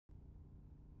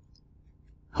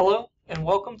Hello, and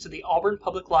welcome to the Auburn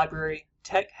Public Library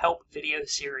Tech Help video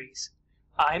series.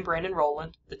 I'm Brandon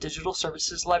Rowland, the Digital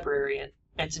Services Librarian,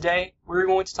 and today we're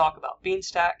going to talk about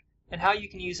Beanstack and how you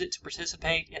can use it to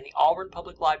participate in the Auburn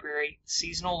Public Library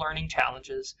Seasonal Learning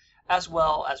Challenges, as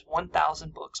well as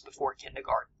 1,000 books before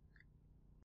kindergarten.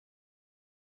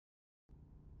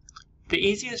 The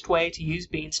easiest way to use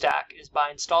Beanstack is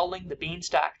by installing the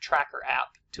Beanstack Tracker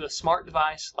app to a smart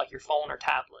device like your phone or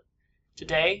tablet.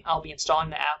 Today, I'll be installing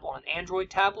the app on an Android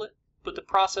tablet, but the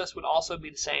process would also be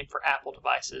the same for Apple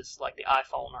devices like the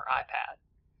iPhone or iPad.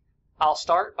 I'll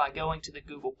start by going to the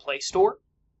Google Play Store.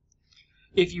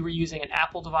 If you were using an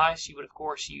Apple device, you would of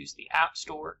course use the App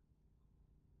Store.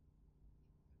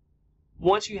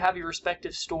 Once you have your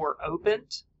respective store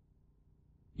opened,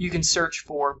 you can search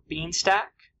for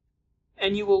Beanstack,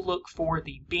 and you will look for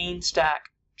the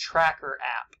Beanstack Tracker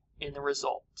app in the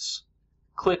results.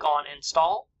 Click on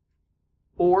Install.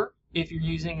 Or, if you're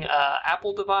using an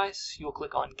Apple device, you'll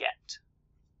click on Get.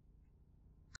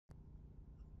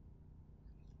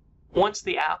 Once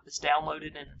the app is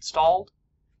downloaded and installed,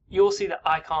 you'll see the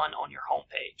icon on your home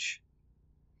page.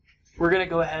 We're going to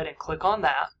go ahead and click on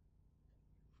that.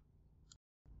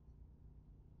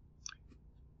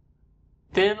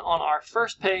 Then on our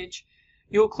first page,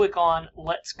 you'll click on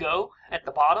Let's Go at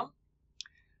the bottom,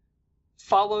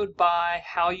 followed by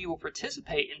how you will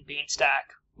participate in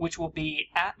Beanstack, which will be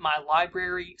at my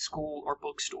library, school, or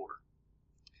bookstore.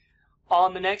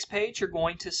 On the next page, you're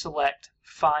going to select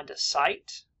Find a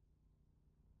Site.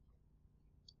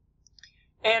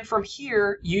 And from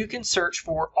here, you can search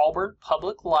for Auburn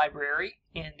Public Library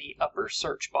in the upper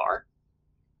search bar.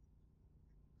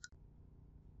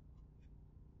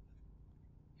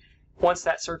 Once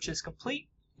that search is complete,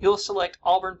 you'll select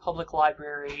Auburn Public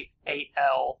Library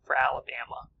 8L for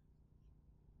Alabama.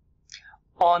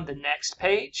 On the next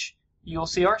page, you'll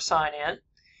see our sign-in.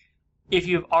 If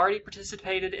you've already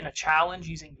participated in a challenge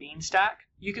using Beanstack,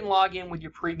 you can log in with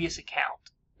your previous account.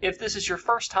 If this is your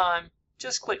first time,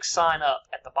 just click Sign Up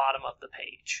at the bottom of the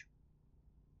page.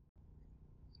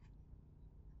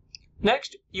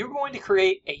 Next, you're going to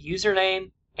create a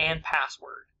username and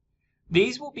password.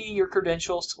 These will be your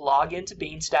credentials to log into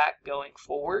Beanstack going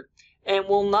forward, and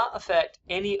will not affect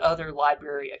any other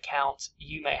library accounts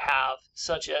you may have,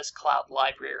 such as Cloud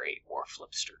Library or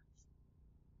Flipster.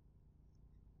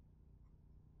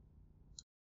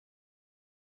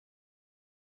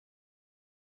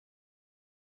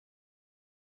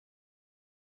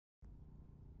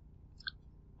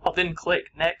 I'll then click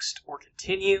Next or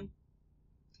Continue,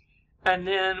 and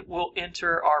then we'll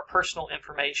enter our personal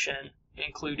information,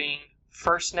 including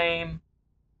first name,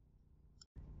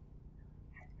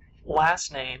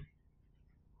 last name,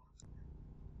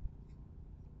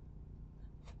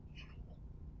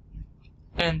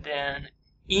 and then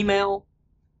email,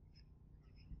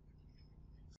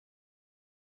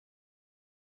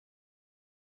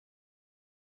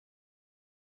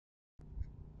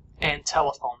 and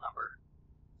telephone number.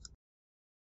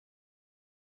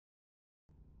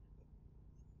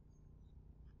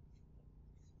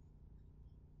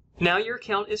 Now your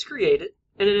account is created.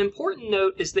 And an important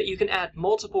note is that you can add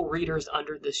multiple readers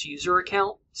under this user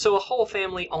account, so a whole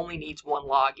family only needs one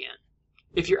login.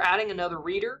 If you're adding another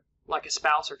reader, like a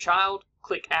spouse or child,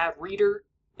 click Add Reader,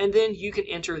 and then you can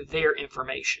enter their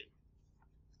information.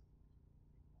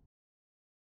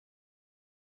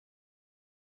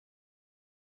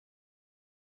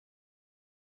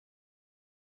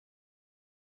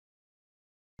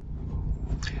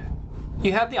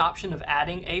 You have the option of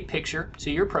adding a picture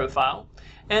to your profile,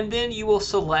 and then you will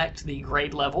select the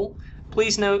grade level.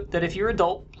 Please note that if you're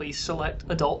adult, please select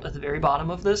adult at the very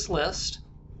bottom of this list.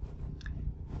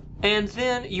 And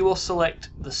then you will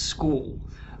select the school.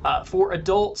 For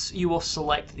adults, you will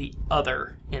select the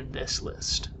other in this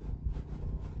list.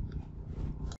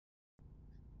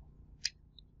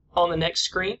 On the next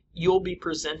screen, you'll be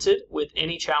presented with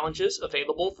any challenges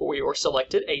available for your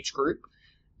selected age group.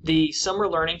 The Summer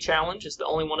Learning Challenge is the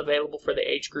only one available for the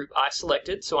age group I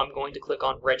selected, so I'm going to click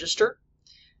on Register,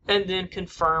 and then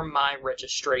confirm my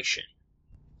registration.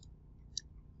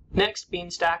 Next,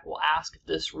 Beanstack will ask if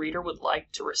this reader would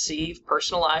like to receive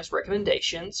personalized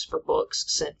recommendations for books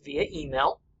sent via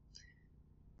email.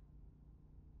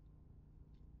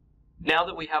 Now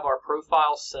that we have our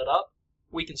profiles set up,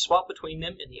 we can swap between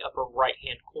them in the upper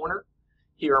right-hand corner.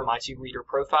 Here are my two reader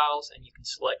profiles, and you can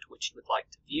select which you would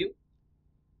like to view.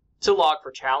 To log for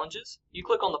challenges, you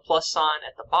click on the plus sign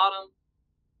at the bottom.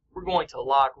 We're going to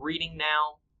log reading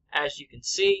now. As you can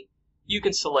see, you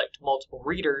can select multiple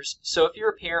readers. So if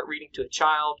you're a parent reading to a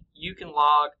child, you can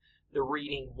log the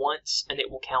reading once and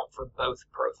it will count for both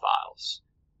profiles.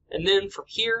 And then from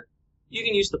here, you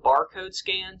can use the barcode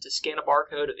scan to scan a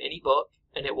barcode of any book,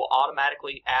 and it will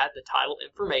automatically add the title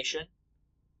information.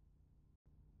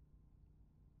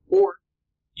 Or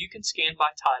you can scan by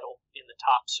title in the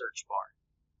top search bar.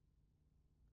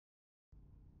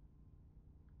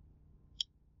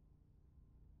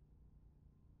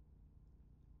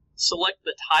 Select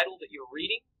the title that you're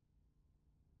reading.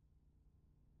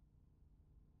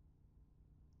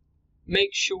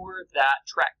 Make sure that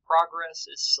Track Progress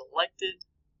is selected.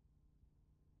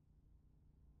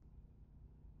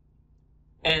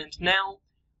 And now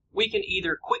we can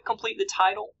either quick complete the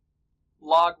title,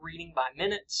 log reading by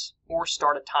minutes, or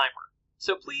start a timer.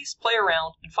 So please play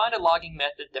around and find a logging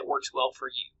method that works well for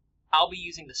you. I'll be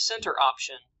using the center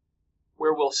option,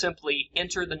 where we'll simply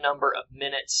enter the number of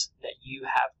minutes that you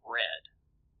have read.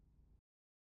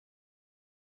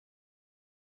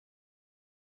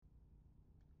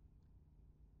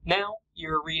 Now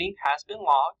your reading has been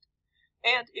logged,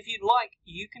 and if you'd like,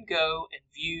 you can go and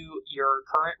view your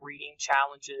current reading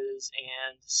challenges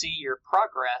and see your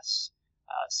progress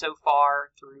so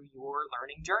far through your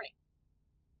learning journey.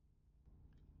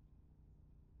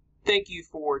 Thank you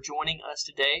for joining us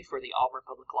today for the Auburn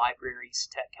Public Library's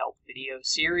Tech Help video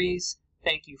series.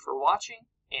 Thank you for watching,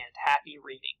 and happy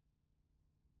reading.